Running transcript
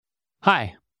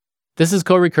Hi, this is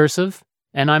Co-Recursive,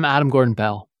 and I'm Adam Gordon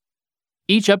Bell.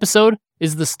 Each episode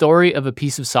is the story of a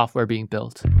piece of software being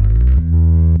built.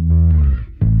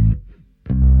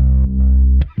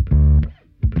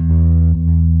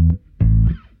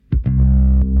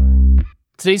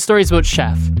 Today's story is about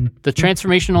Chef, the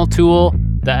transformational tool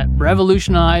that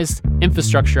revolutionized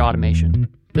infrastructure automation.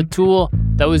 The tool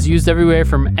that was used everywhere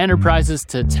from enterprises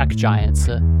to tech giants.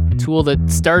 A tool that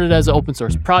started as an open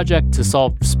source project to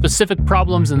solve specific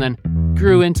problems and then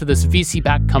grew into this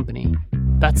VC-backed company.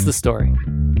 That's the story.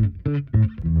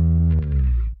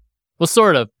 Well,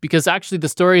 sort of, because actually the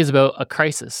story is about a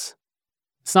crisis.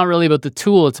 It's not really about the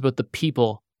tool, it's about the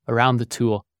people around the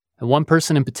tool. And one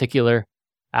person in particular,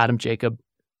 Adam Jacob,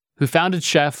 who founded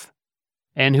Chef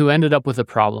and who ended up with a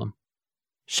problem.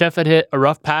 Chef had hit a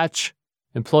rough patch.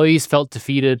 Employees felt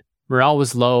defeated, morale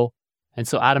was low, and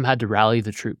so Adam had to rally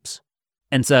the troops.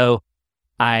 And so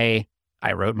I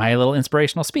wrote my little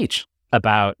inspirational speech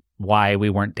about why we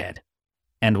weren't dead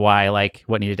and why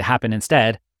what needed to happen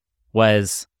instead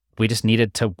was we just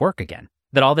needed to work again.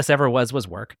 That all this ever was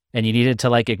work, and you needed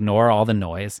to ignore all the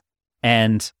noise.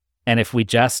 And if we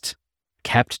just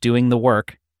kept doing the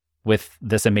work with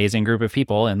this amazing group of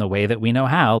people in the way that we know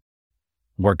how,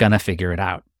 we're going to figure it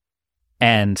out.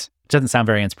 And it doesn't sound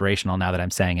very inspirational now that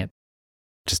I'm saying it.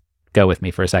 Just go with me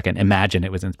for a second. Imagine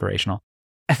it was inspirational.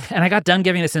 And I got done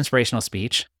giving this inspirational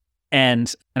speech,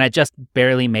 and I just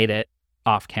barely made it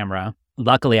off camera.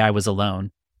 Luckily, I was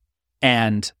alone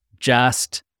and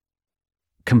just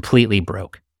completely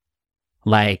broke.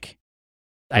 I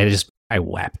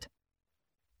wept.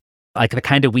 The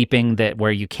kind of weeping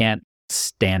where you can't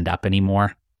stand up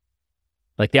anymore.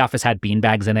 The office had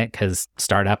beanbags in it because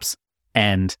startups.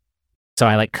 And so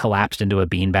I collapsed into a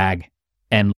beanbag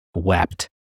and wept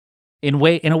in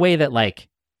a way that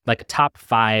a top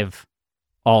 5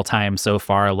 all-time so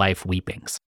far life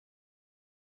weepings.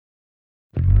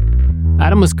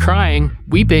 Adam was crying,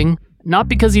 weeping, not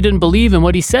because he didn't believe in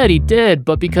what he said he did,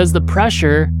 but because the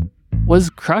pressure was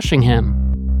crushing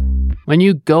him. When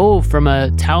you go from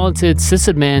a talented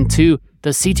sysadmin to the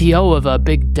CTO of a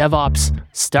big DevOps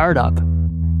startup,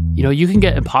 you can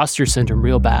get imposter syndrome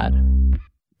real bad.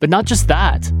 But not just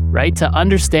that, right? To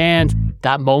understand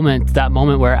that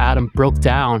moment where Adam broke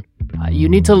down, you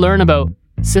need to learn about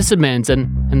sysadmins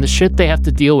and the shit they have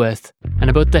to deal with, and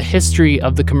about the history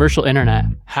of the commercial internet,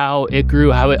 how it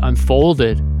grew, how it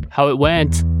unfolded, how it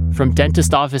went from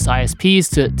dentist office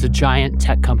ISPs to giant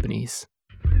tech companies.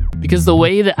 Because the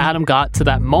way that Adam got to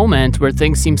that moment where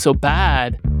things seem so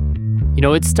bad,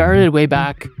 it started way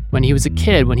back when he was a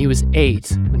kid, when he was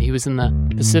 8, when he was in the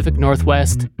Pacific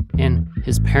Northwest in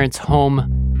his parents'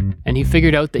 home, and he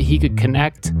figured out that he could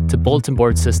connect to bulletin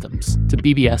board systems, to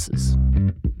BBSs.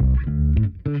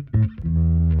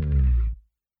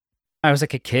 I was a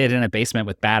kid in a basement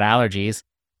with bad allergies,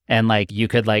 and you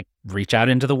could reach out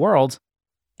into the world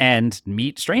and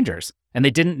meet strangers. And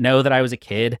they didn't know that I was a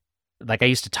kid. I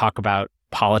used to talk about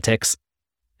politics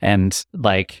and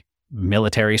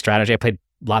military strategy. I played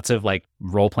lots of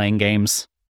role-playing games.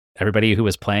 Everybody who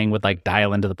was playing would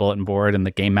dial into the bulletin board, and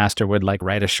the game master would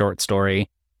write a short story,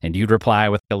 and you'd reply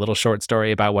with a little short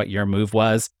story about what your move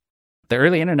was. The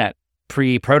early internet,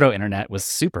 pre-proto-internet, was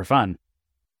super fun.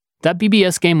 That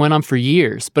BBS game went on for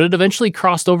years, but it eventually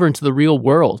crossed over into the real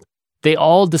world. They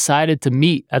all decided to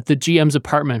meet at the GM's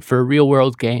apartment for a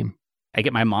real-world game. I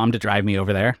get my mom to drive me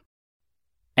over there,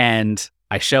 and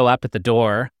I show up at the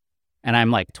door, and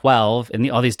I'm 12, and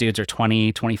all these dudes are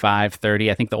 20, 25, 30.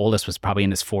 I think the oldest was probably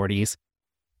in his 40s.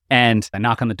 And I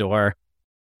knock on the door.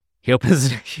 He opens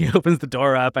the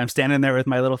door up. I'm standing there with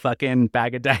my little fucking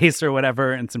bag of dice or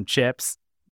whatever and some chips.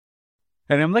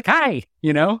 And I'm like, hi,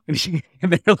 and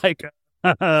they're like,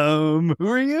 who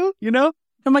are you?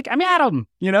 I'm like, I'm Adam,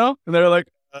 And they're like,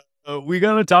 we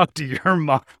gotta talk to your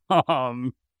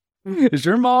mom. Is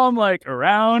your mom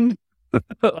around?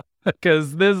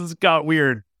 Because this got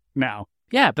weird now.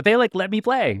 Yeah, but they let me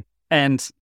play. And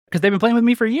because they've been playing with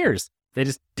me for years. They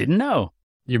just didn't know.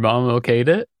 Your mom okayed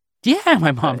it? Yeah,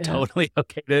 my mom totally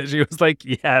okayed it. She was like,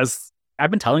 yes. I've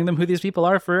been telling them who these people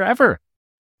are forever.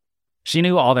 She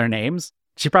knew all their names.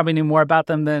 She probably knew more about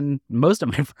them than most of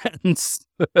my friends.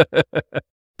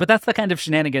 But that's the kind of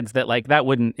shenanigans that that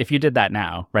wouldn't, if you did that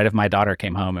now, right? If my daughter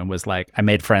came home and was like, I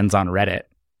made friends on Reddit.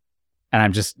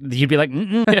 And you'd be like,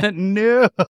 no.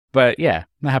 But yeah,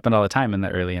 that happened all the time in the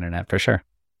early internet, for sure.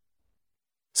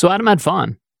 So Adam had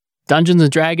fun. Dungeons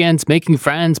and Dragons, making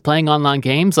friends, playing online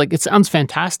games, it sounds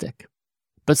fantastic.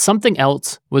 But something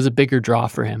else was a bigger draw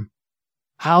for him.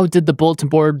 How did the bulletin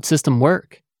board system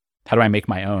work? How do I make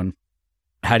my own?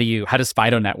 How does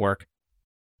FidoNet work?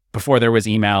 Before there was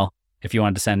email, If you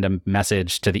wanted to send a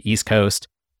message to the East Coast,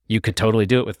 you could totally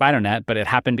do it with FidoNet, but it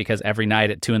happened because every night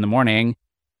at 2 a.m,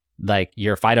 like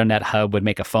your FidoNet hub would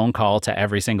make a phone call to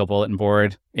every single bulletin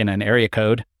board in an area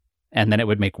code, and then it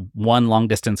would make one long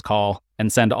distance call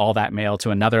and send all that mail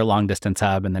to another long distance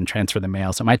hub and then transfer the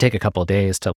mail. So it might take a couple of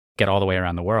days to get all the way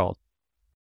around the world.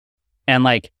 And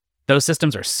like those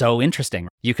systems are so interesting.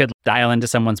 You could dial into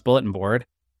someone's bulletin board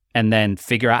and then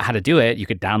figure out how to do it. You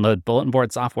could download bulletin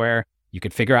board software. You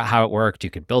could figure out how it worked. You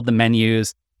could build the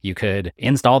menus. You could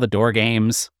install the door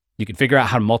games. You could figure out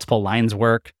how multiple lines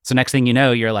work. So next thing you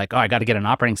know, you're like, oh, I got to get an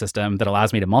operating system that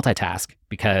allows me to multitask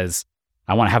because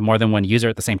I want to have more than one user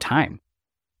at the same time.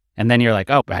 And then you're like,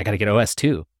 oh, I got to get OS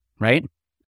 2, right?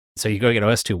 So you go get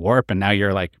OS 2 Warp, and now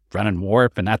you're like running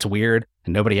Warp, and that's weird,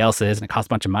 and nobody else is, and it costs a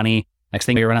bunch of money. Next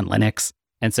thing you're running Linux.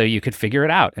 And so you could figure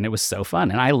it out, and it was so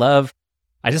fun. And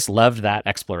I just loved that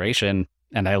exploration,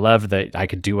 and I loved that I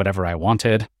could do whatever I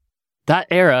wanted. That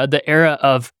era, the era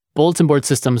of bulletin board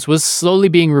systems, was slowly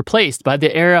being replaced by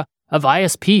the era of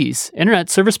ISPs, internet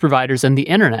service providers, and the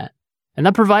internet. And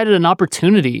that provided an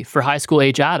opportunity for high school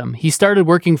age Adam. He started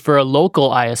working for a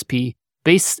local ISP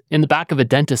based in the back of a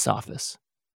dentist's office.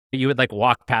 You would like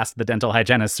walk past the dental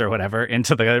hygienist or whatever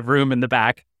into the room in the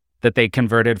back that they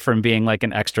converted from being like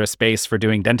an extra space for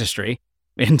doing dentistry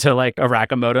into like a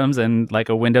rack of modems and like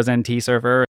a Windows NT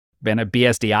server and a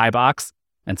BSDI box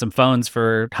and some phones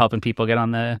for helping people get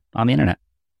on the internet.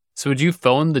 So would you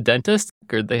phone the dentist,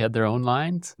 or they had their own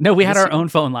lines? No, we had our own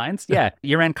phone lines. Yeah.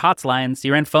 You ran COTS lines,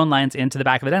 you ran phone lines into the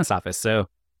back of the dentist office. So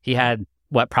he had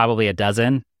probably a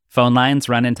dozen phone lines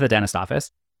run into the dentist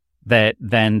office that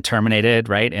then terminated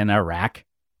right in a rack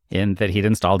that he'd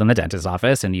installed in the dentist's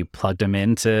office, and you plugged them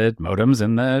into modems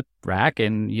in the rack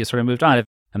and you sort of moved on.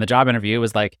 And the job interview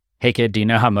was like, hey kid, do you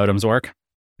know how modems work?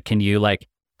 Can you like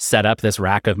set up this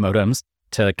rack of modems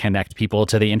to connect people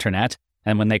to the internet?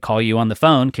 And when they call you on the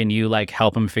phone, can you like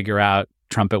help them figure out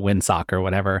Trumpet WinSock or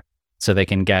whatever so they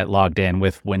can get logged in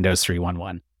with Windows 3.11?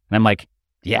 And I'm like,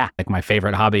 yeah, like my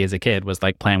favorite hobby as a kid was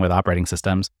like playing with operating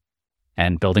systems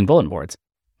and building bulletin boards.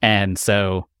 And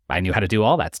so I knew how to do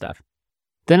all that stuff.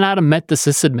 Then Adam met the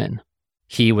sysadmin.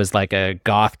 He was like a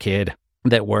goth kid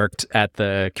that worked at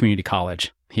the community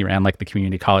college. He ran like the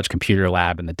community college computer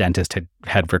lab, and the dentist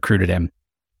had recruited him.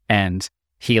 And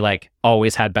he like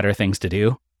always had better things to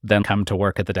do than come to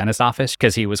work at the dentist office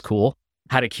because he was cool,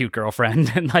 had a cute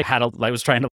girlfriend, and like was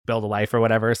trying to build a life or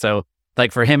whatever. So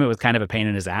like for him, it was kind of a pain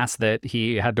in his ass that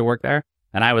he had to work there.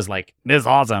 And I was like, this is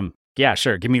awesome. Yeah,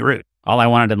 sure. Give me root. All I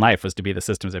wanted in life was to be the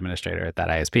systems administrator at that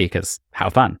ISP because how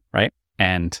fun, right?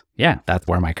 And yeah, that's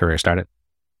where my career started.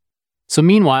 So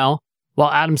meanwhile,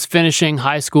 while Adam's finishing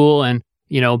high school and,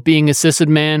 being a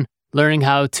sysadmin, learning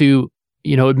how to,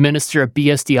 administer a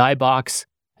BSDI box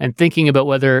and thinking about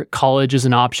whether college is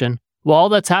an option, while all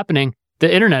that's happening,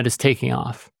 the internet is taking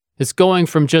off. It's going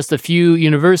from just a few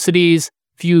universities,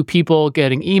 few people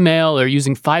getting email or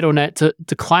using FidoNet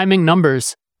to climbing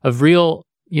numbers of real,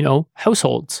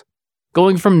 households.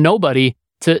 Going from nobody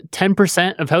to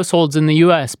 10% of households in the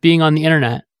US being on the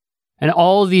internet. And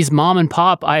all of these mom and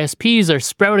pop ISPs are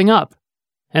sprouting up.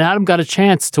 And Adam got a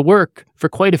chance to work for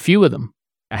quite a few of them.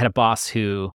 I had a boss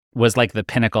who was like the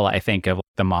pinnacle, I think, of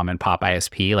the mom and pop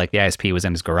ISP. Like the ISP was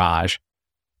in his garage.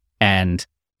 And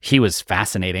he was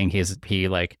fascinating. He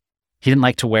didn't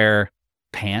like to wear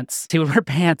pants. He would wear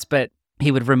pants, but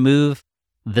he would remove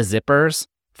the zippers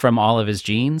from all of his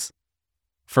jeans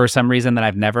for some reason that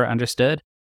I've never understood.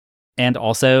 And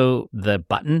also the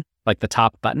button, like the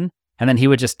top button. And then he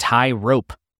would just tie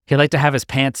rope. He liked to have his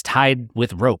pants tied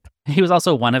with rope. He was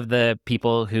also one of the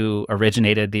people who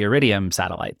originated the Iridium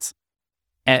satellites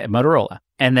at Motorola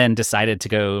and then decided to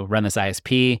go run this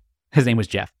ISP. His name was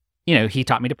Jeff. He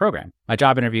taught me to program. My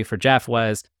job interview for Jeff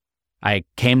was I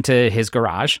came to his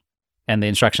garage and the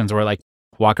instructions were like,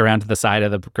 walk around to the side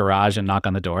of the garage and knock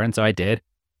on the door. And so I did.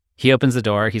 He opens the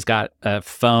door. He's got a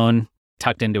phone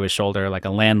tucked into his shoulder, like a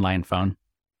landline phone.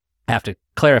 I have to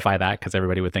clarify that because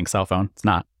everybody would think cell phone. It's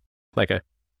not. Like a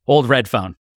old red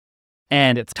phone.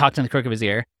 And it's tucked in the crook of his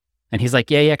ear. And he's like,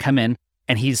 yeah, come in.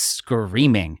 And he's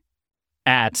screaming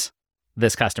at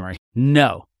this customer.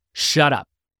 No, shut up.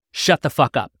 Shut the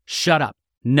fuck up. Shut up.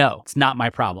 No, it's not my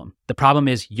problem. The problem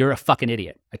is you're a fucking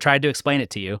idiot. I tried to explain it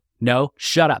to you. No,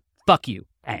 shut up. Fuck you.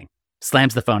 Bang.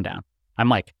 Slams the phone down. I'm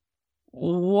like,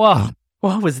 whoa,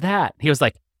 what was that? He was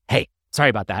like, hey, sorry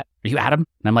about that. Are you Adam?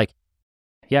 And I'm like,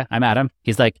 yeah, I'm Adam.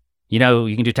 He's like, you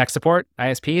can do tech support,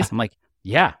 ISPs? I'm like,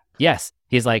 yeah, yes.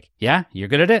 He's like, yeah, you're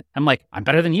good at it? I'm like, I'm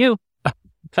better than you.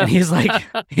 And he's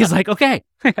like, okay,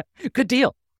 good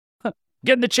deal.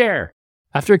 Get in the chair.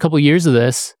 After a couple years of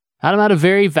this, Adam had a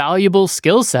very valuable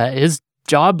skill set. His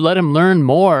job let him learn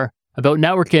more about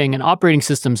networking and operating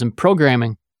systems and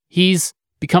programming. He's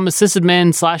become a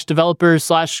sysadmin / developer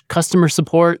 / customer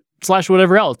support /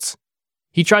 whatever else.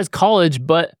 He tries college,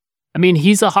 but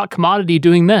he's a hot commodity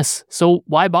doing this, so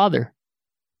why bother?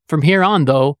 From here on,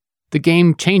 though, the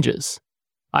game changes.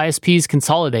 ISPs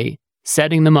consolidate,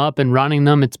 setting them up and running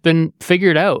them. It's been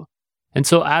figured out. And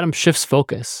so Adam shifts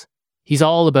focus. He's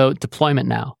all about deployment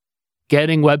now,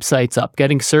 getting websites up,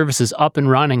 getting services up and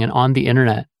running and on the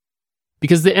internet.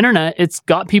 Because the internet, it's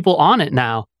got people on it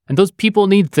now, and those people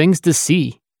need things to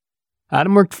see.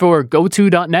 Adam worked for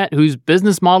GoTo.net, whose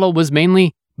business model was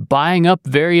mainly buying up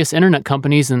various internet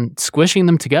companies and squishing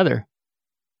them together.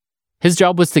 His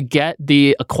job was to get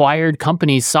the acquired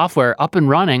company's software up and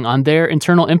running on their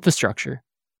internal infrastructure.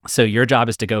 So your job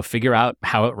is to go figure out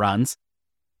how it runs,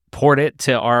 port it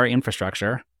to our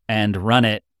infrastructure, and run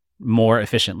it more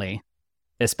efficiently,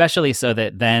 especially so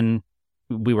that then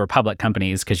we were public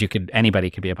companies, because anybody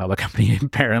could be a public company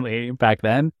apparently back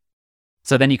then.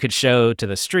 So then you could show to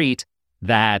the street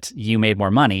that you made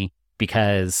more money,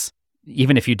 because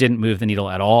even if you didn't move the needle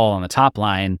at all on the top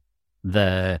line,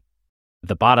 the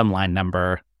bottom line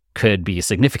number could be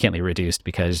significantly reduced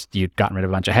because you'd gotten rid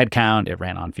of a bunch of headcount, it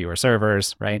ran on fewer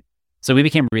servers, right? So we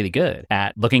became really good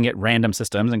at looking at random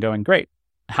systems and going, great,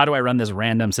 how do I run this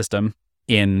random system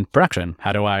in production?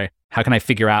 How can I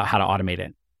figure out how to automate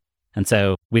it? And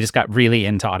so we just got really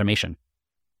into automation.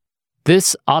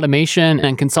 This automation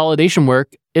and consolidation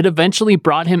work, it eventually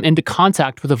brought him into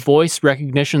contact with a voice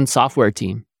recognition software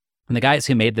team. And the guys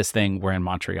who made this thing were in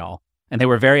Montreal, and they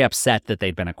were very upset that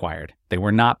they'd been acquired. They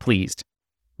were not pleased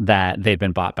that they'd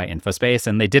been bought by InfoSpace,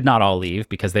 and they did not all leave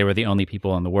because they were the only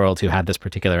people in the world who had this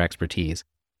particular expertise.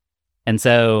 And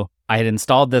so I had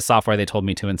installed this software they told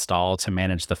me to install to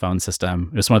manage the phone system.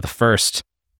 It was one of the first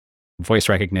voice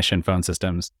recognition phone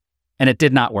systems, and it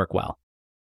did not work well.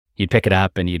 You'd pick it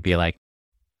up and you'd be like,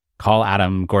 call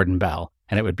Adam Gordon Bell.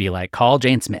 And it would be like, call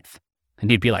Jane Smith.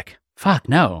 And you'd be like, fuck,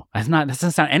 no, that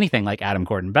doesn't sound anything like Adam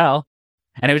Gordon Bell.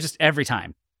 And it was just every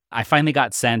time. I finally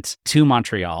got sent to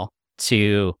Montreal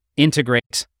to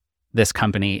integrate this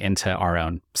company into our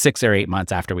own 6 or 8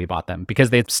 months after we bought them, because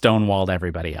they'd stonewalled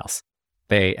everybody else.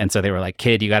 And so they were like,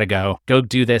 kid, you got to go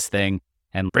do this thing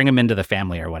and bring them into the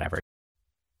family or whatever.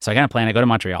 So I got a plan. I go to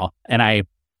Montreal, and I,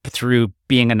 through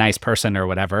being a nice person or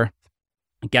whatever,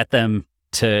 get them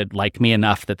to like me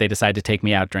enough that they decide to take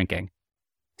me out drinking.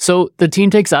 So the team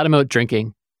takes Adam out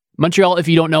drinking. Montreal, if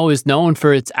you don't know, is known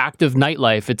for its active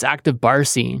nightlife, its active bar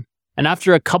scene. And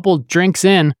after a couple drinks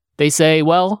in, they say,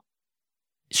 well,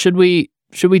 should we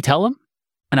tell him?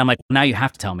 And I'm like, now you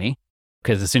have to tell me,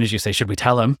 because as soon as you say, should we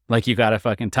tell him? Like, you got to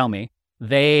fucking tell me.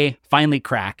 They finally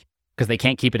crack, because they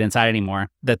can't keep it inside anymore,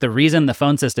 that the reason the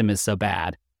phone system is so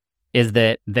bad is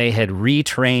that they had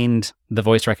retrained the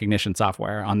voice recognition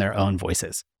software on their own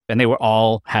voices. And they were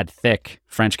all had thick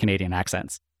French Canadian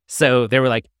accents. So they were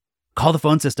like, call the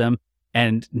phone system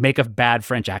and make a bad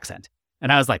French accent.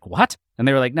 And I was like, what? And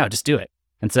they were like, no, just do it.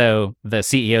 And so the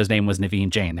CEO's name was Naveen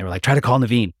Jain. They were like, try to call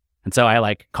Naveen. And so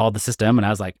I called the system and I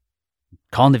was like,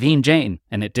 call Naveen Jain.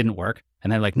 And it didn't work.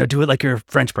 And they're like, no, do it like you're a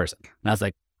French person. And I was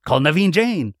like, call Naveen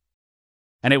Jain.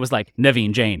 And it was like,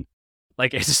 Naveen Jain.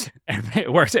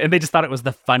 It worked. And they just thought it was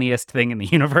the funniest thing in the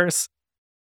universe.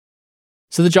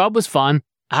 So the job was fun.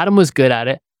 Adam was good at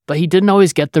it, but he didn't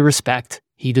always get the respect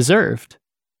he deserved.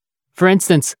 For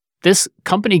instance, this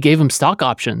company gave him stock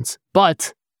options,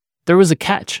 but there was a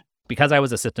catch. Because I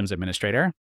was a systems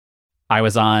administrator, I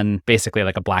was on basically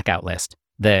like a blackout list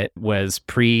that was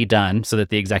pre-done so that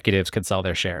the executives could sell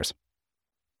their shares.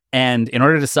 And in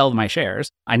order to sell my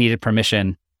shares, I needed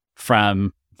permission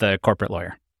from the corporate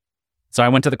lawyer. So I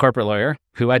went to the corporate lawyer,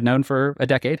 who I'd known for a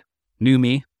decade, knew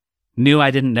me, knew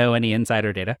I didn't know any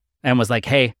insider data, and was like,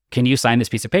 hey, can you sign this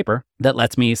piece of paper that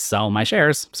lets me sell my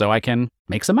shares so I can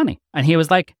make some money? And he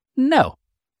was like, no.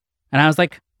 And I was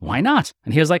like, why not?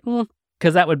 And he was like,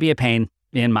 because that would be a pain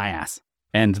in my ass.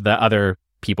 And the other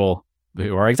people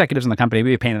who are executives in the company would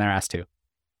be a pain in their ass too.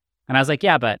 And I was like,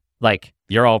 yeah, but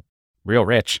you're all real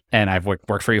rich and I've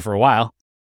worked for you for a while.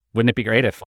 Wouldn't it be great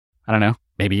if, I don't know,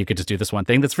 maybe you could just do this one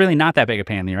thing that's really not that big a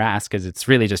pain in your ass because it's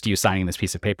really just you signing this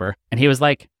piece of paper. And he was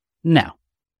like, no.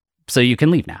 So you can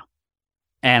leave now.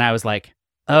 And I was like,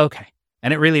 okay.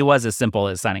 And it really was as simple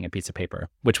as signing a piece of paper,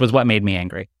 which was what made me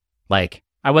angry.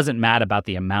 I wasn't mad about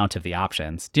the amount of the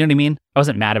options. Do you know what I mean? I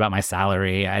wasn't mad about my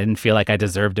salary. I didn't feel like I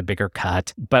deserved a bigger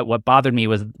cut. But what bothered me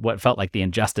was what felt like the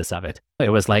injustice of it. It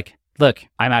was like, look,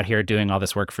 I'm out here doing all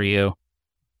this work for you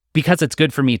because it's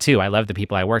good for me too. I love the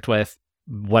people I worked with.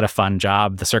 what a fun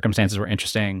job. The circumstances were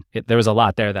interesting. There was a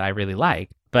lot there that I really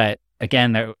liked. But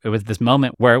again, it was this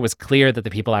moment where it was clear that the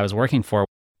people I was working for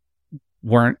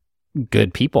weren't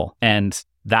good people. And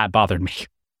that bothered me.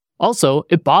 Also,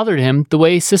 it bothered him the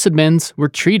way sysadmins were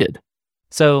treated.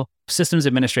 So systems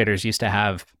administrators used to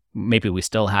have, maybe we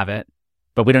still have it,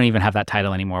 but we don't even have that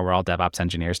title anymore. We're all DevOps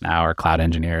engineers now, or cloud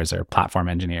engineers, or platform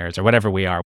engineers, or whatever we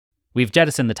are. We've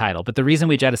jettisoned the title, but the reason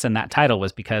we jettisoned that title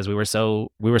was because we were so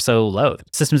loath.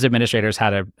 Systems administrators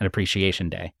had an appreciation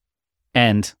day.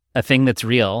 And a thing that's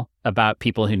real about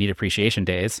people who need appreciation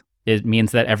days, it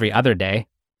means that every other day,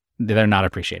 they're not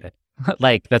appreciated.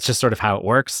 Like, that's just sort of how it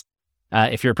works.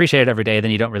 If you're appreciated every day,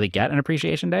 then you don't really get an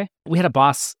appreciation day. We had a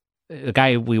boss, a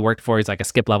guy we worked for, he's like a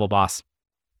skip level boss,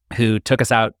 who took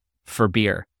us out for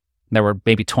beer. There were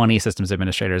maybe 20 systems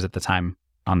administrators at the time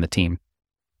on the team,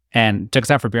 and took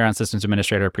us out for beer on Systems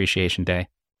Administrator Appreciation Day.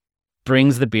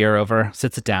 Brings the beer over,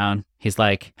 sits it down. He's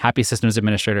like, "Happy Systems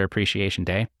Administrator Appreciation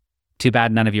Day. Too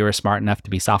bad none of you are smart enough to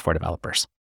be software developers."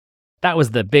 That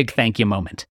was the big thank you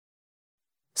moment.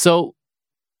 So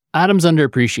Adam's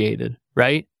underappreciated,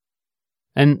 right?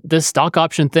 And this stock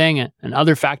option thing and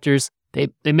other factors, they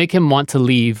make him want to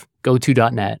leave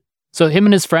GoTo.net. So him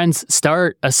and his friends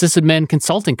start a sysadmin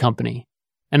consulting company.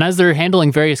 And as they're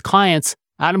handling various clients,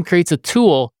 Adam creates a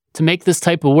tool to make this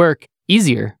type of work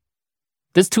easier.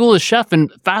 This tool is Chef,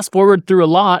 and fast forward through a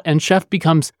lot, and Chef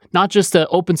becomes not just an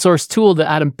open source tool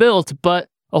that Adam built, but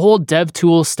a whole dev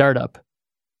tool startup.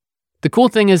 The cool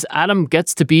thing is Adam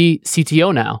gets to be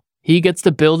CTO now. He gets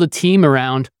to build a team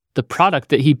around the product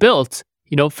that he built,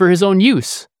 for his own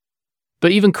use.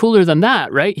 But even cooler than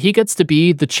that, right? He gets to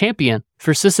be the champion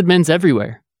for sysadmins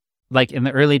everywhere. Like in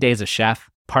the early days of Chef,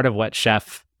 part of what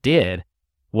Chef did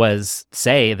was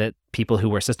say that people who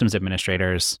were systems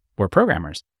administrators were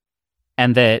programmers,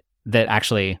 and that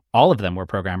actually all of them were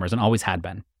programmers and always had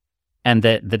been. And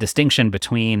that the distinction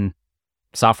between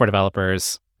software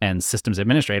developers and systems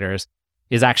administrators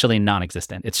is actually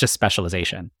non-existent. It's just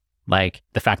specialization. Like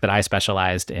the fact that I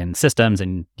specialized in systems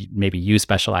and maybe you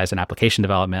specialized in application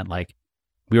development, like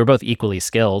we were both equally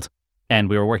skilled and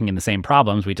we were working in the same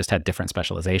problems. We just had different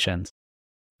specializations.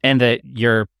 And that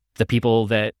the people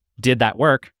that did that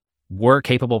work were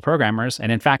capable programmers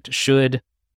and in fact should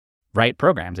write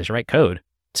programs. They should write code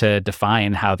to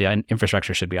define how the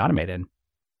infrastructure should be automated.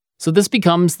 So this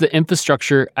becomes the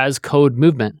infrastructure as code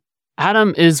movement.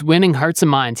 Adam is winning hearts and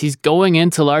minds. He's going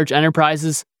into large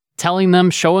enterprises, telling them,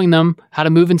 showing them how to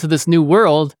move into this new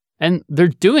world, and they're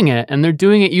doing it. And they're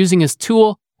doing it using his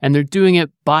tool, and they're doing it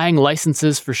buying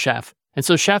licenses for Chef. And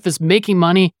so Chef is making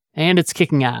money, and it's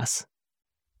kicking ass.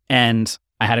 And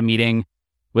I had a meeting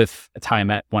that's how I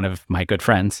met one of my good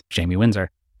friends, Jamie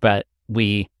Windsor. But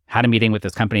we had a meeting with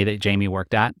this company that Jamie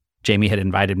worked at. Jamie had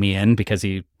invited me in because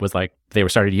he was like, they were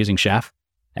started using Chef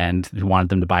and wanted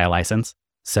them to buy a license.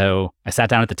 So I sat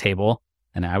down at the table,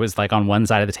 and I was like on one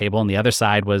side of the table, and the other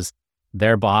side was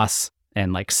their boss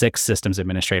and like 6 systems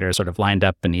administrators sort of lined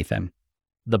up beneath him.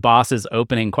 The boss's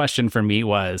opening question for me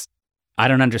was, "I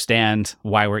don't understand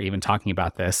why we're even talking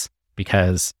about this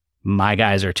because my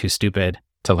guys are too stupid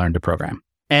to learn to program."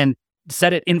 And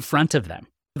said it in front of them.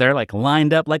 They're like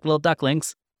lined up like little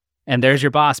ducklings. And there's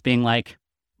your boss being like,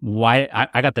 "Why?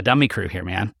 I got the dummy crew here,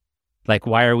 man. Like,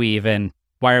 why are we even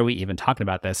talking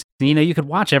about this?" You could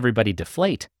watch everybody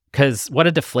deflate, because what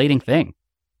a deflating thing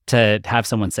to have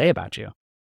someone say about you.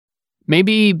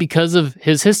 Maybe because of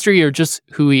his history or just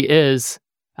who he is,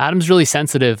 Adam's really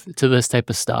sensitive to this type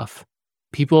of stuff.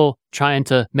 People trying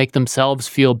to make themselves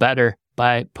feel better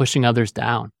by pushing others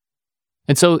down.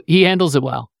 And so he handles it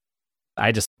well.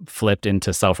 I just flipped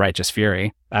into self-righteous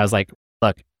fury. I was like,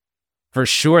 look, for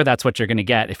sure that's what you're going to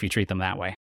get if you treat them that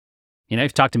way. If you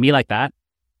talk to me like that,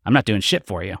 I'm not doing shit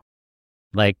for you.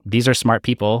 Like, these are smart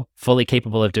people, fully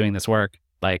capable of doing this work.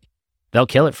 Like, they'll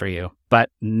kill it for you, but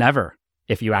never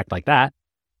if you act like that.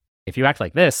 If you act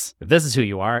like this, if this is who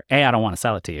you are, A, I don't want to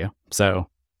sell it to you. So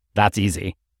that's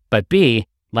easy. But B,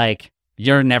 like,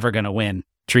 you're never going to win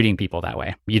treating people that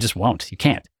way. You just won't. You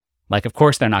can't. Like, of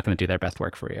course, they're not going to do their best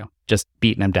work for you. Just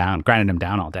beating them down, grinding them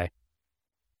down all day.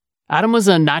 Adam was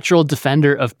a natural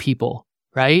defender of people,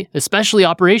 right? Especially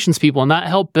operations people, and that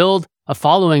helped build a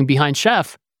following behind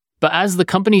Chef. But as the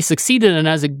company succeeded and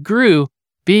as it grew,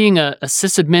 being a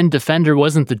sysadmin defender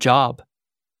wasn't the job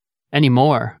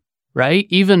anymore, right?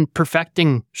 Even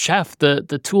perfecting Chef,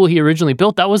 the tool he originally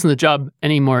built, that wasn't the job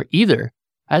anymore either.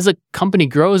 As a company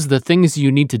grows, the things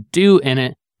you need to do in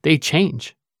it, they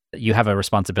change. You have a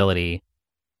responsibility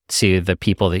to the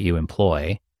people that you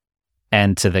employ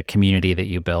and to the community that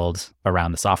you build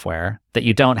around the software that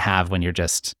you don't have when you're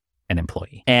just an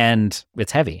employee. And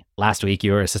it's heavy. Last week,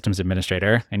 you were a systems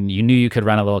administrator and you knew you could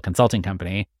run a little consulting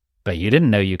company, but you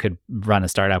didn't know you could run a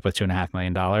startup with $2.5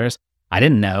 million. I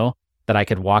didn't know that I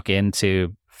could walk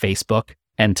into Facebook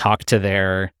and talk to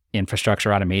their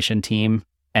infrastructure automation team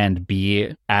and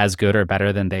be as good or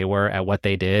better than they were at what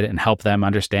they did and help them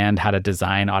understand how to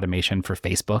design automation for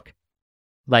Facebook.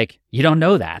 Like, you don't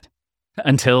know that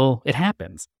until it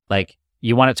happens. Like,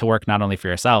 you want it to work not only for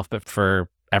yourself, but for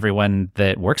everyone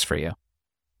that works for you.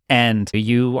 And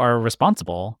you are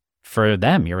responsible for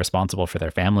them. You're responsible for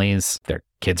their families. Their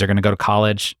kids are going to go to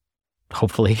college,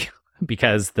 hopefully,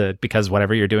 because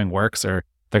whatever you're doing works, or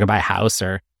they're going to buy a house,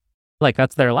 or like,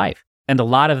 that's their life. And a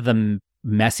lot of the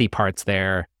messy parts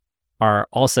there are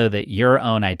also that your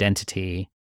own identity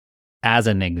as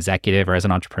an executive or as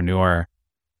an entrepreneur,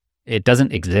 it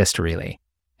doesn't exist really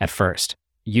at first.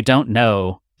 You don't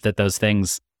know that those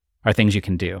things are things you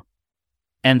can do.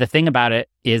 And the thing about it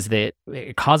is that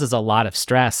it causes a lot of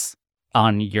stress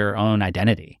on your own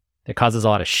identity. It causes a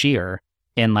lot of shear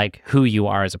in like who you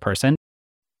are as a person.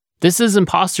 This is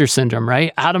imposter syndrome,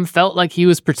 right? Adam felt like he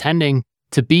was pretending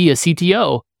to be a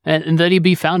CTO and that he'd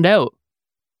be found out.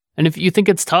 And if you think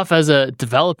it's tough as a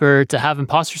developer to have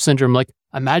imposter syndrome, like,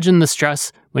 imagine the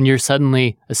stress when you're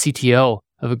suddenly a CTO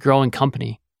of a growing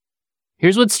company.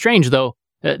 Here's what's strange though.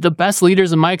 The best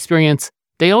leaders in my experience,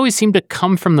 they always seem to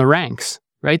come from the ranks,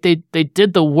 right? They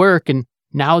did the work and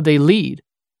now they lead.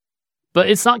 But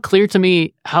it's not clear to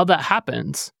me how that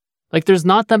happens. Like, there's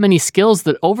not that many skills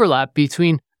that overlap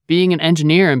between being an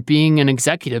engineer and being an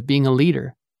executive, being a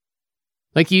leader.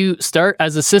 Like, you start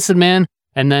as a sysadmin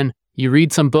and then you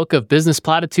read some book of business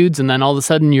platitudes and then all of a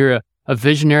sudden you're a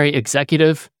visionary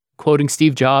executive quoting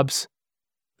Steve Jobs.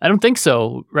 I don't think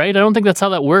so, right? I don't think that's how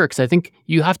that works. I think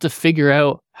you have to figure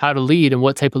out how to lead and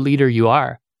what type of leader you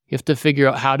are. You have to figure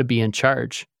out how to be in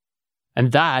charge.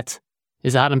 And that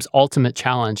is Adam's ultimate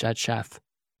challenge at Chef.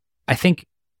 I think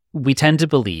we tend to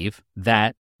believe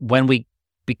that when we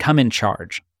become in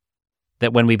charge,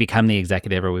 that when we become the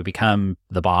executive or we become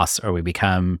the boss or we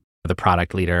become the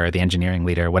product leader or the engineering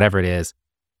leader, whatever it is,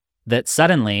 that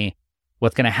suddenly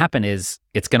what's going to happen is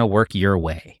it's going to work your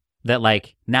way. That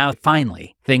like, now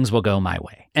finally things will go my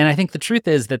way. And I think the truth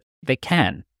is that they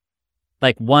can.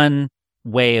 Like, one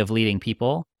way of leading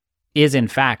people is in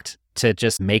fact to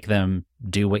just make them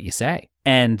do what you say.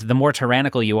 And the more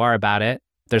tyrannical you are about it,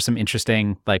 there's some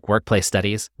interesting like workplace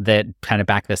studies that kind of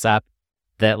back this up,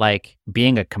 that like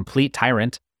being a complete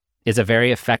tyrant is a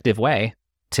very effective way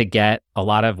to get a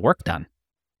lot of work done.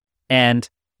 And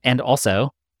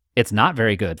also, it's not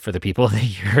very good for the people that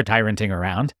you're tyranting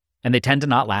around. And they tend to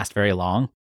not last very long.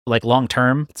 Like, long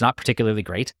term, it's not particularly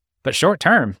great. But short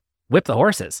term, whip the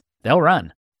horses. They'll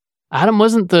run. Adam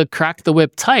wasn't the crack the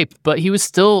whip type, but he was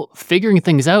still figuring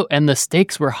things out and the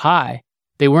stakes were high.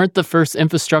 They weren't the first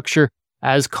infrastructure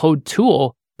as code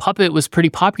tool. Puppet was pretty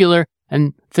popular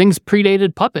and things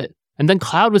predated Puppet. And then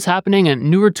cloud was happening and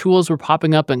newer tools were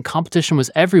popping up and competition was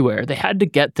everywhere. They had to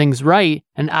get things right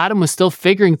and Adam was still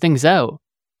figuring things out.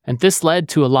 And this led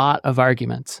to a lot of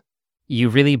arguments. You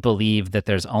really believe that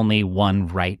there's only one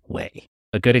right way.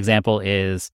 A good example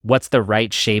is, what's the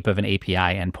right shape of an API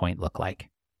endpoint look like?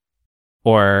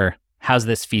 Or how's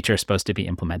this feature supposed to be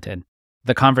implemented?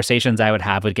 The conversations I would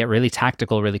have would get really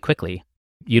tactical really quickly.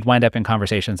 You'd wind up in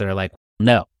conversations that are like,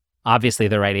 no, obviously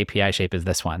the right API shape is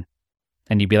this one.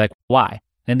 And you'd be like, why?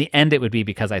 In the end, it would be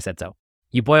because I said so.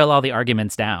 You boil all the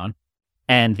arguments down,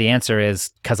 and the answer is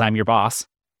because I'm your boss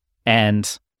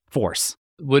and force.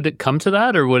 Would it come to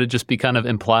that, or would it just be kind of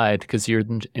implied because you're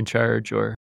in charge?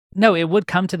 Or no, it would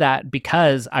come to that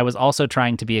because I was also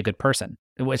trying to be a good person,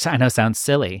 which I know sounds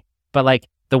silly, but like,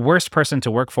 the worst person to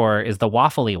work for is the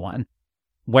waffly one,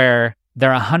 where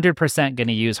they're 100% going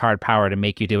to use hard power to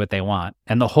make you do what they want.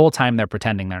 And the whole time they're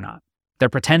pretending they're not. They're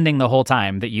pretending the whole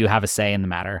time that you have a say in the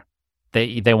matter,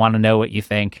 that they want to know what you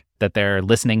think, that they're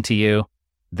listening to you,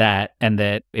 and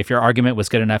that if your argument was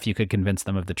good enough, you could convince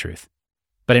them of the truth.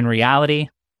 But in reality,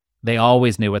 they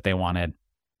always knew what they wanted.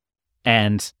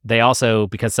 And they also,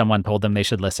 because someone told them they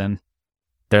should listen,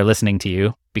 they're listening to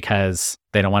you because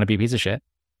they don't want to be a piece of shit.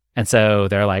 And so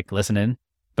they're like listening,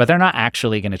 but they're not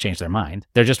actually going to change their mind.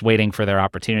 They're just waiting for their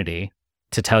opportunity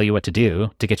to tell you what to do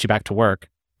to get you back to work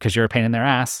because you're a pain in their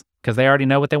ass because they already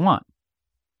know what they want.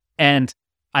 And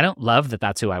I don't love that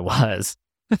that's who I was.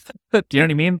 Do you know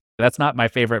what I mean? That's not my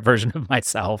favorite version of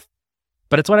myself,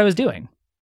 but it's what I was doing.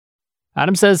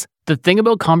 Adam says the thing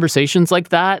about conversations like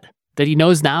that he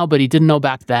knows now, but he didn't know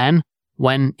back then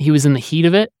when he was in the heat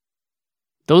of it,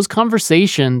 those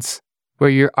conversations where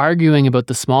you're arguing about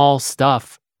the small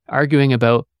stuff, arguing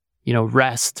about,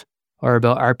 REST or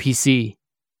about RPC,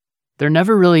 they're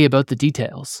never really about the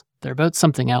details. They're about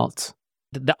something else.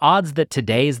 The odds that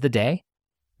today's the day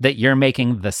that you're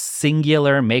making the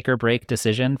singular make or break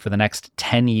decision for the next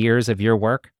 10 years of your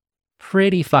work,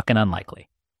 pretty fucking unlikely,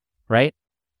 right?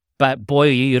 But boy,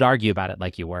 you'd argue about it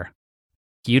like you were.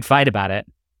 You'd fight about it.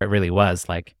 It really was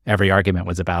like every argument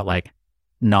was about like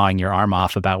gnawing your arm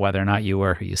off about whether or not you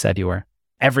were who you said you were.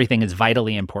 Everything is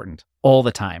vitally important all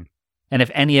the time. And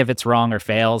if any of it's wrong or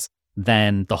fails,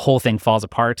 then the whole thing falls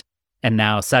apart. And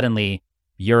now suddenly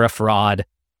you're a fraud.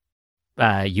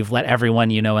 You've let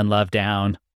everyone you know and love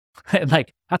down.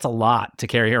 Like, that's a lot to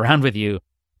carry around with you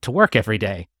to work every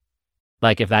day.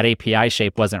 Like, if that API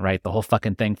shape wasn't right, the whole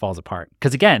fucking thing falls apart.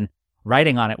 Because again,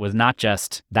 writing on it was not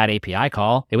just that API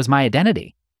call, it was my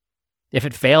identity. If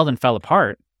it failed and fell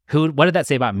apart, what did that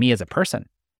say about me as a person?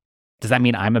 Does that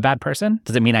mean I'm a bad person?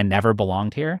 Does it mean I never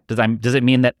belonged here? Does it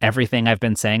mean that everything I've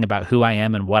been saying about who I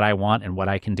am and what I want and what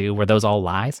I can do, were those all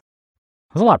lies?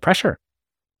 There's a lot of pressure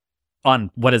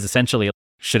on what is essentially,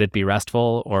 should it be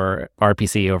RESTful or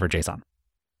RPC over JSON?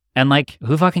 And like,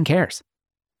 who fucking cares?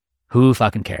 Who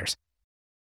fucking cares?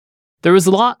 There was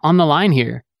a lot on the line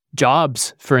here.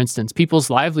 Jobs, for instance, people's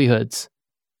livelihoods.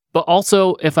 But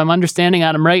also, if I'm understanding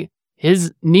Adam right,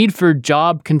 his need for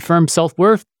job-confirmed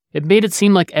self-worth, it made it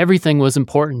seem like everything was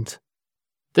important.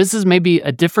 This is maybe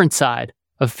a different side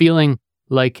of feeling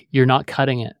like you're not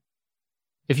cutting it.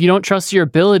 If you don't trust your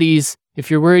abilities, if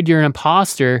you're worried you're an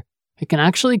imposter, it can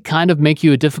actually kind of make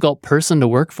you a difficult person to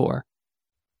work for.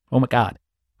 Oh my God.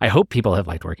 I hope people have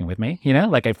liked working with me, you know?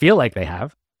 Like, I feel like they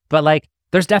have. But like,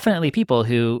 there's definitely people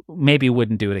who maybe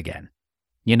wouldn't do it again,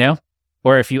 you know?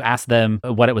 Or if you ask them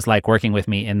what it was like working with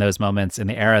me in those moments in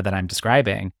the era that I'm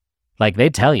describing, like,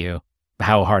 they'd tell you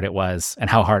how hard it was and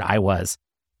how hard I was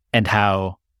and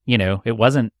how, you know, it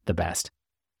wasn't the best.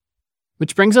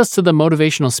 Which brings us to the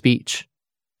motivational speech.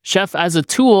 Chef, as a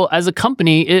tool, as a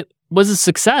company, it was a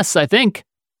success, I think.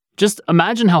 Just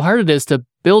imagine how hard it is to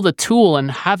build a tool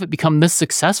and have it become this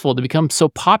successful, to become so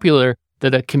popular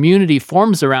that a community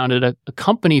forms around it, a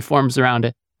company forms around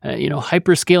it.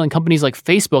 Hyperscaling companies like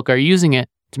Facebook are using it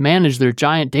to manage their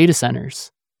giant data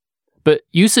centers. But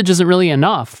usage isn't really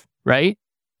enough, right?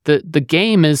 The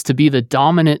game is to be the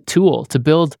dominant tool, to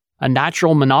build a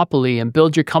natural monopoly and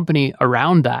build your company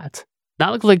around that.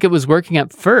 That looked like it was working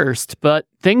at first, but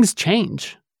things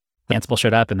change. Ansible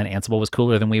showed up, and then Ansible was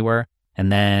cooler than we were.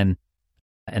 And then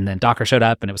Docker showed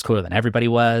up, and it was cooler than everybody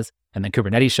was. And then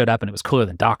Kubernetes showed up, and it was cooler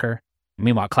than Docker.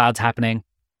 Meanwhile, cloud's happening.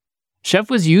 Chef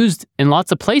was used in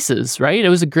lots of places, right? It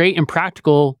was a great and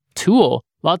practical tool.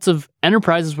 Lots of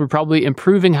enterprises were probably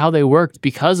improving how they worked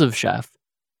because of Chef.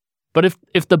 But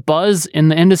if the buzz in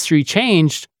the industry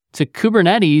changed to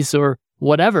Kubernetes or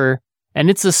whatever, and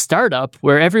it's a startup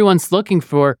where everyone's looking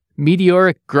for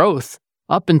meteoric growth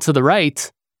up and to the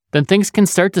right, then things can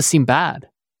start to seem bad.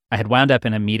 I had wound up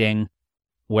in a meeting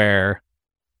where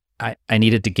I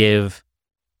needed to give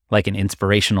like an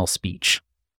inspirational speech.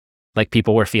 Like,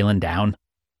 people were feeling down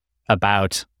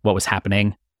about what was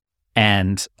happening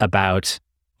and about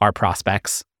our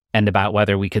prospects and about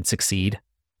whether we could succeed.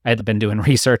 I had been doing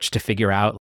research to figure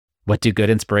out what do good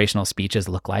inspirational speeches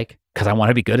look like, because I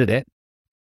want to be good at it.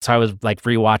 So I was like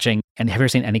rewatching, and have you ever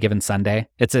seen Any Given Sunday?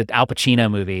 It's an Al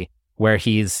Pacino movie where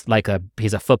he's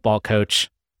a football coach,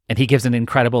 and he gives an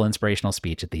incredible inspirational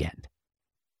speech at the end.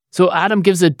 So Adam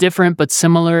gives a different but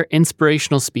similar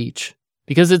inspirational speech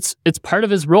because it's part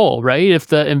of his role, right? If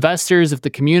the investors, if the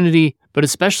community, but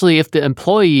especially if the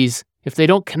employees, if they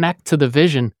don't connect to the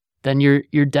vision, then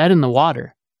you're dead in the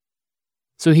water.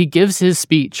 So he gives his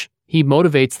speech, he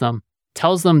motivates them,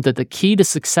 tells them that the key to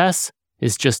success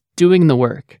is just doing the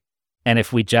work. And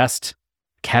if we just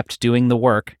kept doing the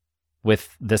work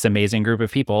with this amazing group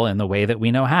of people in the way that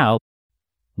we know how,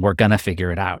 we're gonna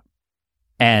figure it out.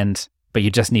 But we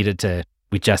just needed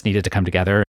to come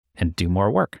together and do more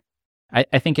work.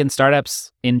 I think in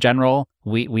startups in general,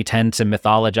 we tend to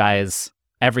mythologize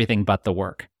everything but the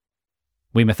work.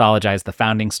 We mythologize the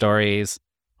founding stories.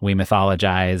 We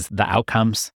mythologize the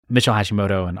outcomes. Mitchell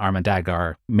Hashimoto and Armand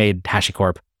Dadgar made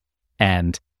HashiCorp,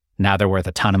 and now they're worth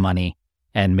a ton of money.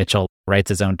 And Mitchell writes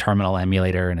his own terminal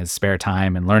emulator in his spare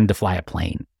time and learned to fly a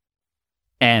plane.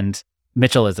 And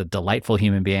Mitchell is a delightful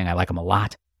human being. I like him a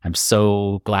lot. I'm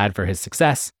so glad for his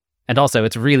success. And also,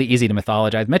 it's really easy to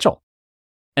mythologize Mitchell.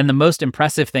 And the most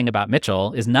impressive thing about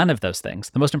Mitchell is none of those things.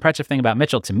 The most impressive thing about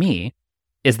Mitchell to me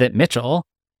is that Mitchell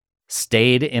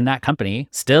stayed in that company,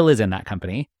 still is in that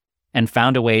company, and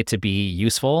found a way to be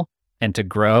useful and to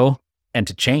grow and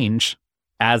to change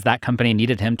as that company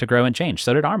needed him to grow and change.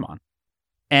 So did Armand.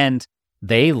 And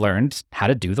they learned how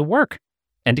to do the work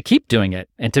and to keep doing it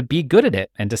and to be good at it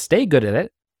and to stay good at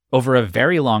it over a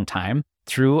very long time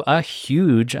through a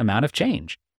huge amount of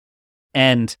change.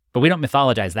 But we don't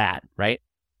mythologize that, right?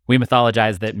 We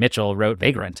mythologize that Mitchell wrote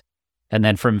Vagrant. And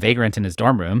then from Vagrant in his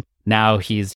dorm room, now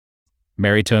he's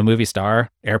married to a movie star,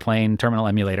 airplane, terminal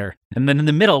emulator. And then in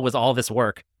the middle was all this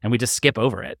work, and we just skip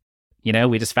over it.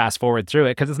 We just fast forward through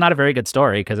it because it's not a very good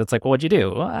story, because it's like, well, what'd you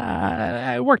do? Well,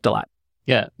 I worked a lot.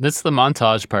 Yeah, that's the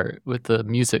montage part with the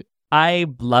music. I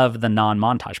love the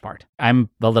non-montage part. I'm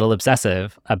a little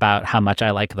obsessive about how much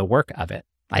I like the work of it.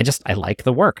 I like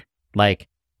the work. Like,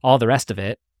 all the rest of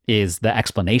it is the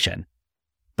explanation.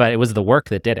 But it was the work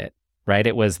that did it, right?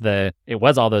 It was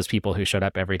all those people who showed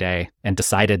up every day and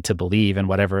decided to believe in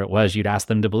whatever it was you'd ask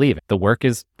them to believe. The work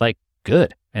is like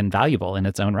good and valuable in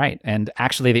its own right, and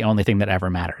actually the only thing that ever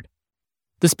mattered.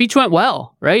 The speech went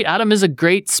well, right? Adam is a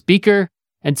great speaker,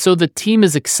 and so the team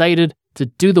is excited to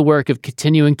do the work of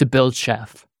continuing to build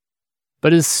Chef.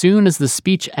 But as soon as the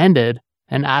speech ended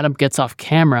and Adam gets off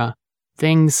camera,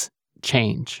 things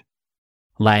change.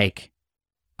 Like,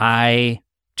 I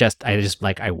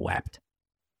wept.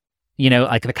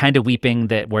 Like the kind of weeping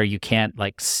where you can't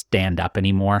like stand up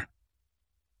anymore.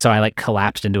 So I like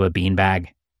collapsed into a beanbag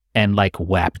and like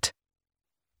wept.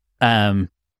 In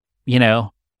a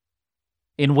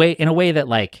way that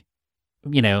like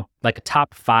a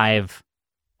top 5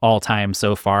 all-time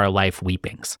so far life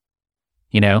weepings.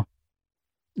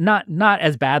 Not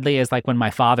as badly as like when my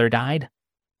father died,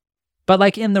 but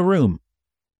like in the room,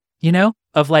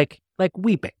 of like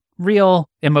weeping, real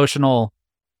emotional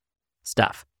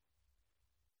stuff.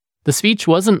 The speech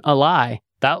wasn't a lie.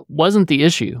 That wasn't the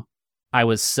issue. I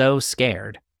was so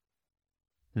scared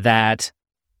that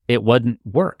it wouldn't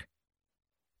work,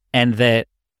 and that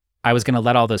I was going to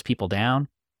let all those people down,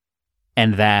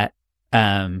 and that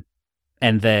I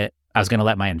was going to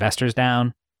let my investors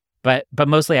down. But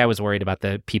mostly I was worried about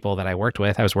the people that I worked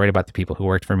with. I was worried about the people who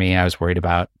worked for me. I was worried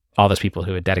about all those people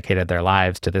who had dedicated their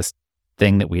lives to this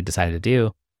thing that we decided to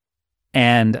do.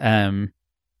 And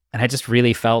I just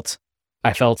really felt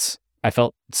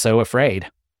so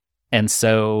afraid and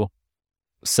so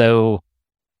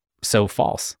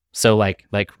false. So like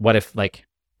what if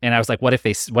and I was like, what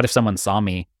if someone saw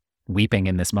me weeping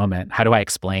in this moment? How do I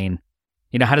explain?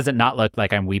 How does it not look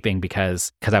like I'm weeping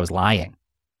because I was lying?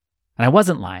 And I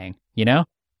wasn't lying,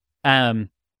 and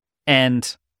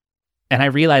I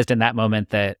realized in that moment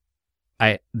that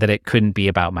it couldn't be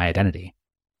about my identity,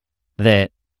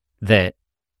 that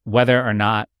whether or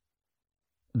not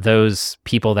those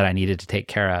people that I needed to take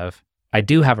care of, I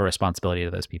do have a responsibility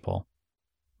to those people.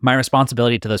 My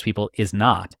responsibility to those people is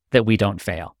not that we don't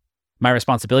fail. My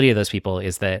responsibility to those people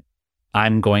is that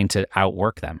I'm going to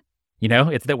outwork them.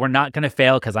 It's that we're not going to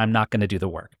fail because I'm not going to do the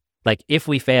work. Like, if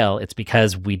we fail, it's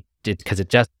because it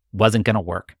just wasn't going to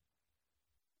work.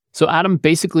 So Adam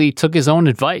basically took his own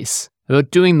advice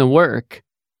about doing the work.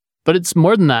 But it's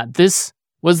more than that. This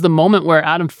was the moment where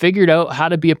Adam figured out how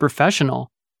to be a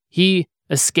professional. He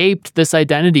escaped this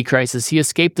identity crisis. He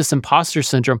escaped this imposter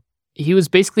syndrome. He was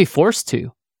basically forced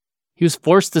to. He was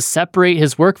forced to separate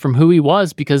his work from who he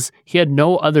was because he had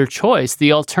no other choice.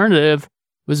 The alternative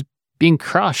was being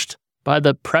crushed by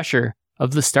the pressure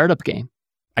of the startup game.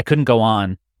 I couldn't go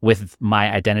on with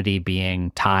my identity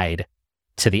being tied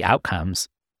to the outcomes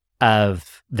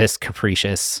of this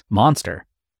capricious monster.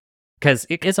 Because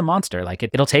it is a monster. Like,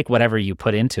 it'll take whatever you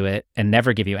put into it and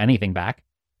never give you anything back.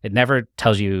 It never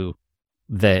tells you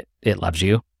that it loves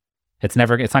you. It's not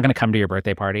going to come to your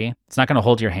birthday party. It's not going to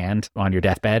hold your hand on your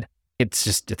deathbed.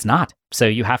 It's not. So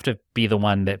you have to be the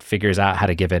one that figures out how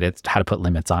to give it, how to put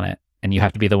limits on it. And you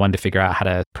have to be the one to figure out how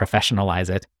to professionalize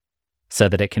it so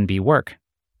that it can be work.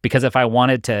 Because if I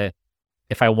wanted to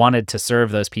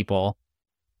serve those people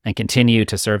and continue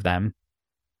to serve them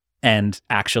and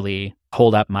actually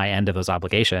hold up my end of those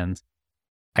obligations,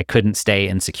 I couldn't stay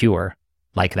insecure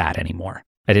like that anymore.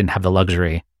 I didn't have the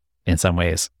luxury in some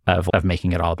ways of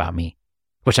making it all about me,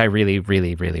 which I really,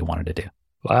 really, really wanted to do.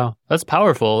 Wow. That's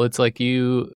powerful. It's like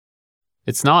you're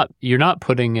not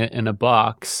putting it in a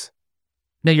box.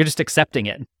 No, you're just accepting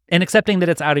it and accepting that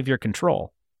it's out of your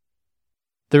control.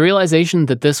 The realization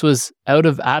that this was out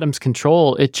of Adam's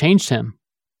control, it changed him.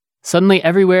 Suddenly,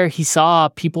 everywhere he saw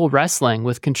people wrestling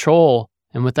with control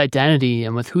and with identity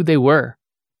and with who they were.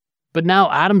 But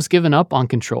now Adam's given up on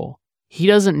control. He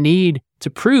doesn't need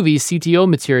to prove he's CTO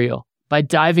material by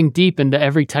diving deep into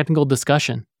every technical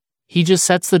discussion. He just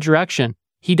sets the direction.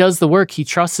 He does the work. He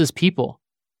trusts his people.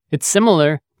 It's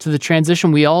similar to the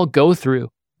transition we all go through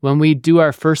when we do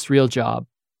our first real job.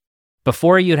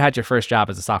 Before you'd had your first job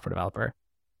as a software developer,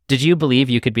 did you believe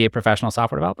you could be a professional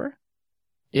software developer?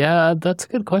 Yeah, that's a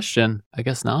good question. I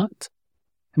guess not.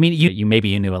 I mean, you maybe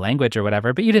you knew a language or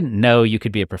whatever, but you didn't know you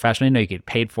could be a professional. You didn't know you could get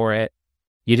paid for it.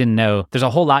 You didn't know, there's a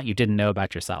whole lot you didn't know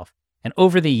about yourself. And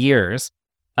over the years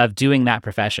of doing that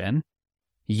profession,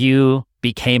 you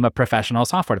became a professional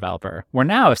software developer. Where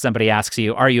now, if somebody asks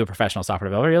you, are you a professional software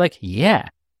developer? You're like, yeah,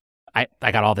 I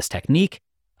got all this technique.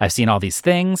 I've seen all these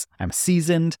things. I'm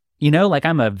seasoned. Like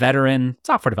I'm a veteran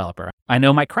software developer. I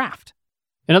know my craft.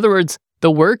 In other words,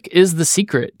 the work is the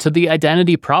secret to the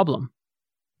identity problem.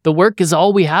 The work is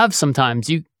all we have sometimes.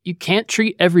 You can't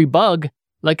treat every bug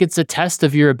like it's a test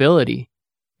of your ability.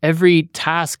 Every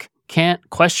task can't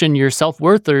question your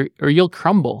self-worth or you'll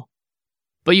crumble.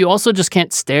 But you also just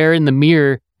can't stare in the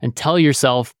mirror and tell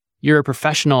yourself you're a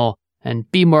professional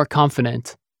and be more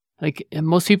confident. Like,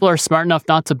 most people are smart enough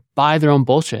not to buy their own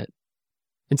bullshit.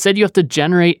 Instead, you have to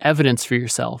generate evidence for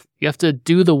yourself. You have to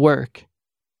do the work.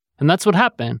 And that's what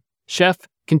happened. Chef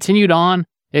continued on.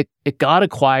 It got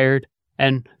acquired.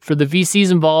 And for the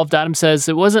VCs involved, Adam says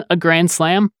it wasn't a grand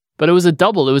slam, but it was a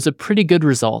double. It was a pretty good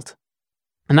result.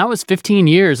 And that was 15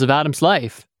 years of Adam's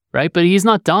life, right? But he's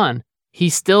not done. He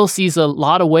still sees a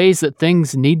lot of ways that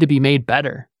things need to be made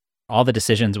better. All the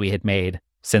decisions we had made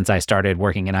since I started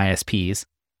working in ISPs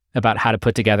about how to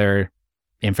put together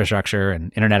infrastructure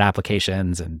and internet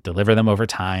applications and deliver them over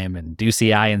time and do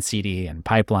CI and CD and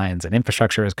pipelines and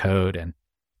infrastructure as code and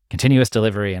continuous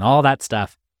delivery and all that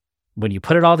stuff. When you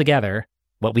put it all together,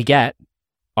 what we get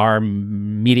are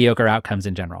mediocre outcomes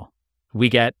in general. We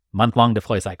get month-long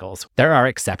deploy cycles. There are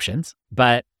exceptions,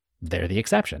 but they're the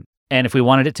exception. And if we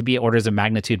wanted it to be orders of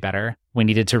magnitude better, we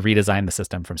needed to redesign the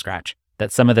system from scratch,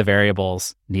 that some of the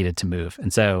variables needed to move.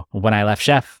 And so when I left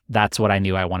Chef, that's what I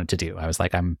knew I wanted to do. I was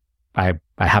like, I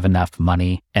have enough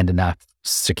money and enough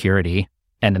security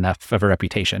and enough of a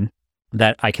reputation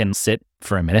that I can sit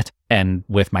for a minute and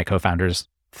with my co-founders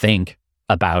think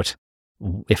about,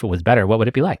 if it was better, what would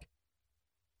it be like?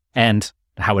 And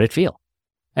how would it feel?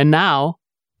 And now,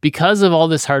 because of all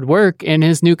this hard work in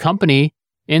his new company,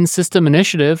 in System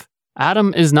Initiative,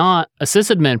 Adam is not a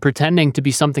sysadmin pretending to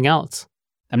be something else.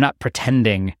 I'm not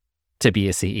pretending to be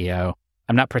a CEO.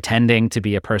 I'm not pretending to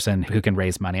be a person who can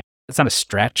raise money. It's not a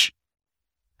stretch.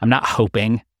 I'm not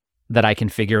hoping that I can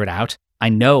figure it out. I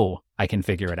know I can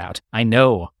figure it out. I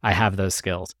know I have those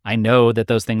skills. I know that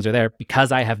those things are there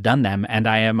because I have done them and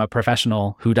I am a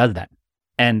professional who does them.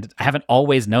 And I haven't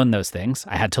always known those things.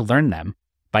 I had to learn them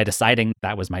by deciding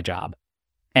that was my job.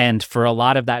 And for a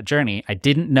lot of that journey, I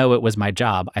didn't know it was my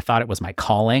job. I thought it was my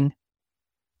calling.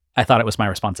 I thought it was my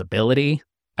responsibility.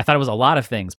 I thought it was a lot of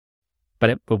things, but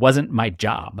it wasn't my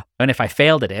job. And if I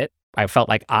failed at it, I felt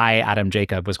like Adam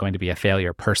Jacob, was going to be a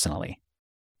failure personally.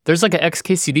 There's like an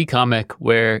XKCD comic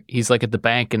where he's like at the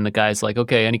bank and the guy's like,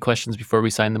 okay, any questions before we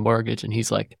sign the mortgage? And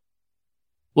he's like,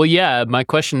 well, yeah, my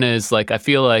question is like, I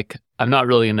feel like I'm not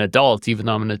really an adult, even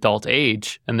though I'm an adult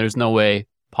age, and there's no way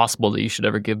possible that you should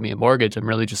ever give me a mortgage. I'm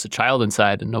really just a child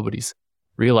inside and nobody's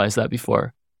realized that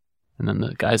before. And then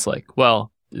the guy's like,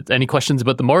 well, any questions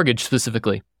about the mortgage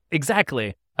specifically?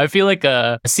 Exactly. I feel like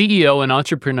a CEO and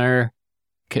entrepreneur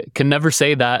can never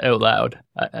say that out loud.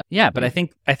 Yeah, but I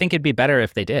think it'd be better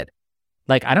if they did.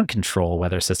 Like, I don't control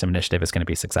whether System Initiative is going to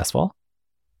be successful.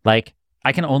 Like,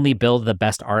 I can only build the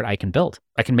best art I can build.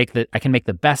 I can make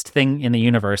the best thing in the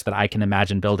universe that I can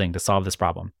imagine building to solve this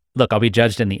problem. Look, I'll be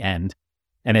judged in the end.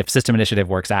 And if System Initiative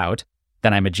works out,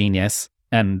 then I'm a genius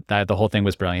and the whole thing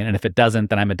was brilliant. And if it doesn't,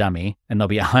 then I'm a dummy. And there'll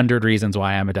be 100 reasons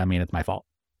why I'm a dummy and it's my fault.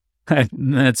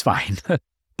 That's fine.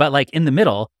 But like in the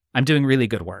middle, I'm doing really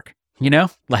good work.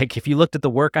 Like if you looked at the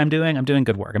work I'm doing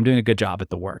good work. I'm doing a good job at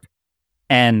the work.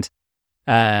 And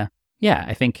yeah,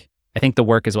 I think the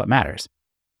work is what matters.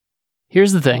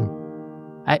 Here's the thing.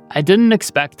 I didn't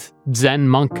expect Zen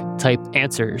monk type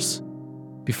answers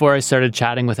before I started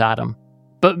chatting with Adam.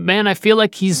 But man, I feel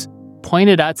like he's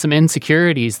pointed at some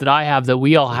insecurities that I have, that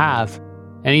we all have,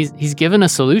 and he's given a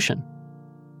solution.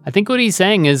 I think what he's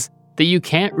saying is that you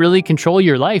can't really control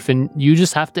your life and you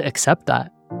just have to accept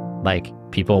that. Like,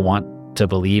 people want to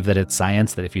believe that it's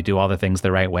science, that if you do all the things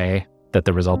the right way, that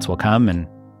the results will come, and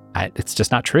it's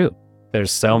just not true.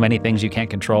 There's so many things you can't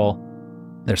control.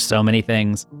 There's so many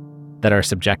things that are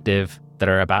subjective, that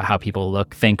are about how people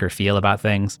look, think, or feel about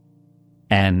things.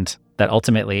 And that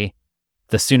ultimately,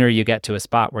 the sooner you get to a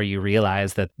spot where you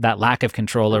realize that that lack of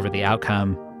control over the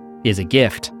outcome is a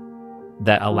gift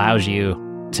that allows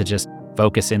you to just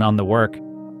focus in on the work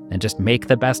and just make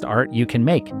the best art you can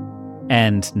make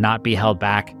and not be held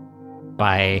back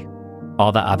by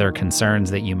all the other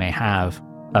concerns that you may have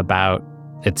about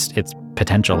its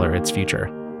potential or its future.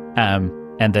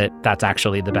 And that's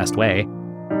actually the best way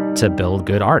to build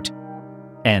good art.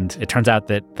 And it turns out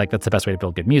that like that's the best way to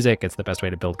build good music. It's the best way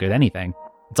to build good anything.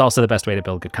 It's also the best way to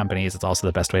build good companies. It's also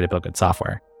the best way to build good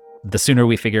software. The sooner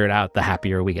we figure it out, the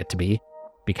happier we get to be,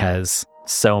 because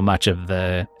so much of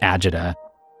the agita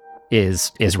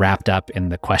is wrapped up in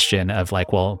the question of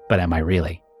like, well, but am I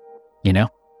really? You know?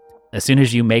 As soon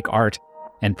as you make art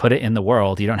and put it in the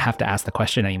world, you don't have to ask the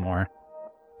question anymore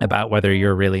about whether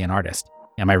you're really an artist.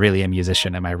 Am I really a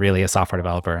musician? Am I really a software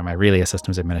developer? Am I really a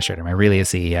systems administrator? Am I really a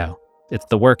CEO? It's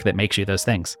the work that makes you those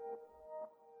things.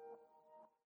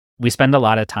 We spend a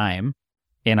lot of time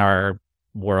in our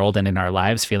world and in our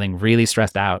lives feeling really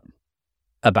stressed out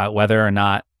about whether or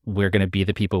not we're going to be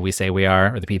the people we say we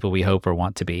are or the people we hope or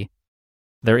want to be.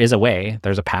 There is a way,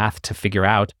 there's a path to figure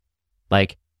out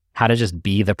like how to just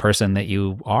be the person that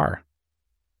you are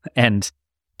and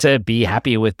to be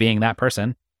happy with being that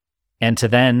person, and to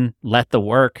then let the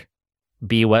work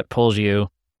be what pulls you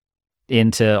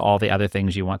into all the other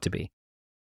things you want to be,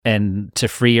 and to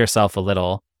free yourself a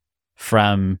little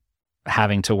from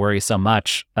having to worry so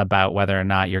much about whether or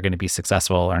not you're going to be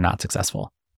successful or not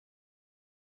successful.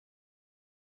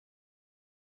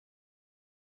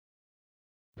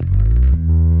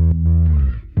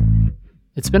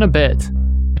 It's been a bit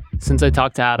since I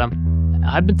talked to Adam.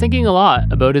 I've been thinking a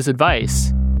lot about his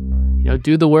advice.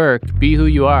 Do the work, be who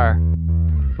you are.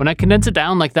 When I condense it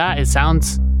down like that, it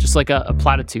sounds just like a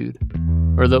platitude,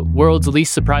 or the world's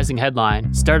least surprising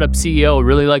headline, startup CEO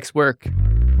really likes work.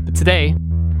 But today,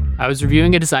 I was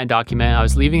reviewing a design document, I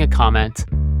was leaving a comment,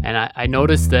 and I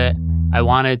noticed that I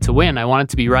wanted to win. I wanted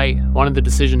to be right. I wanted the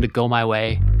decision to go my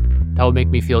way. That would make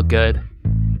me feel good.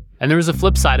 And there was a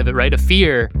flip side of it, right? A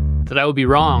fear that I would be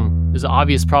wrong. There's an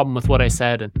obvious problem with what I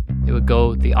said, and it would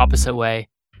go the opposite way.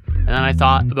 And then I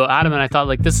thought about Adam, and I thought,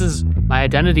 like, this is my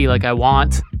identity. Like, I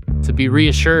want to be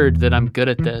reassured that I'm good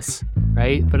at this,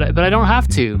 right? But I don't have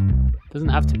to. It doesn't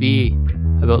have to be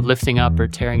about lifting up or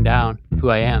tearing down who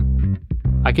I am.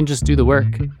 I can just do the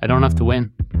work. I don't have to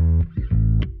win.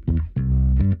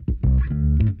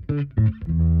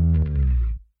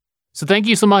 So thank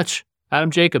you so much,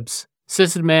 Adam Jacobs,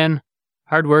 sysadmin,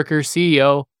 hard worker,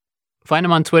 CEO. Find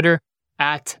him on Twitter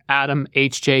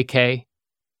 @AdamHJK.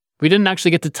 We didn't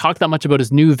actually get to talk that much about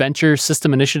his new venture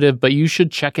system initiative, but you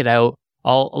should check it out.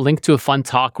 I'll link to a fun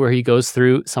talk where he goes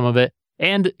through some of it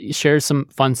and shares some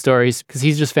fun stories because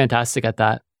he's just fantastic at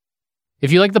that.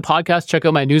 If you like the podcast, check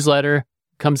out my newsletter.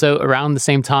 It comes out around the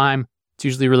same time. It's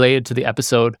usually related to the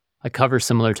episode. I cover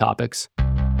similar topics.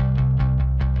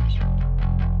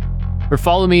 Or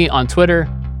follow me on Twitter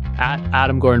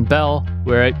 @AdamGordonBell,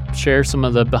 where I share some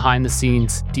of the behind the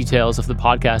scenes details of the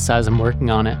podcast as I'm working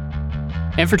on it.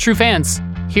 And for true fans,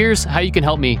 here's how you can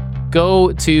help me.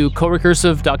 Go to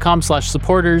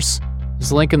corecursive.com/supporters.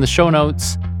 There's a link in the show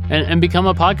notes, and become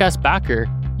a podcast backer.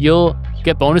 You'll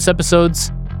get bonus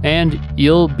episodes and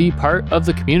you'll be part of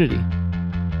the community.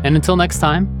 And until next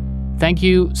time, thank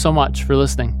you so much for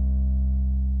listening.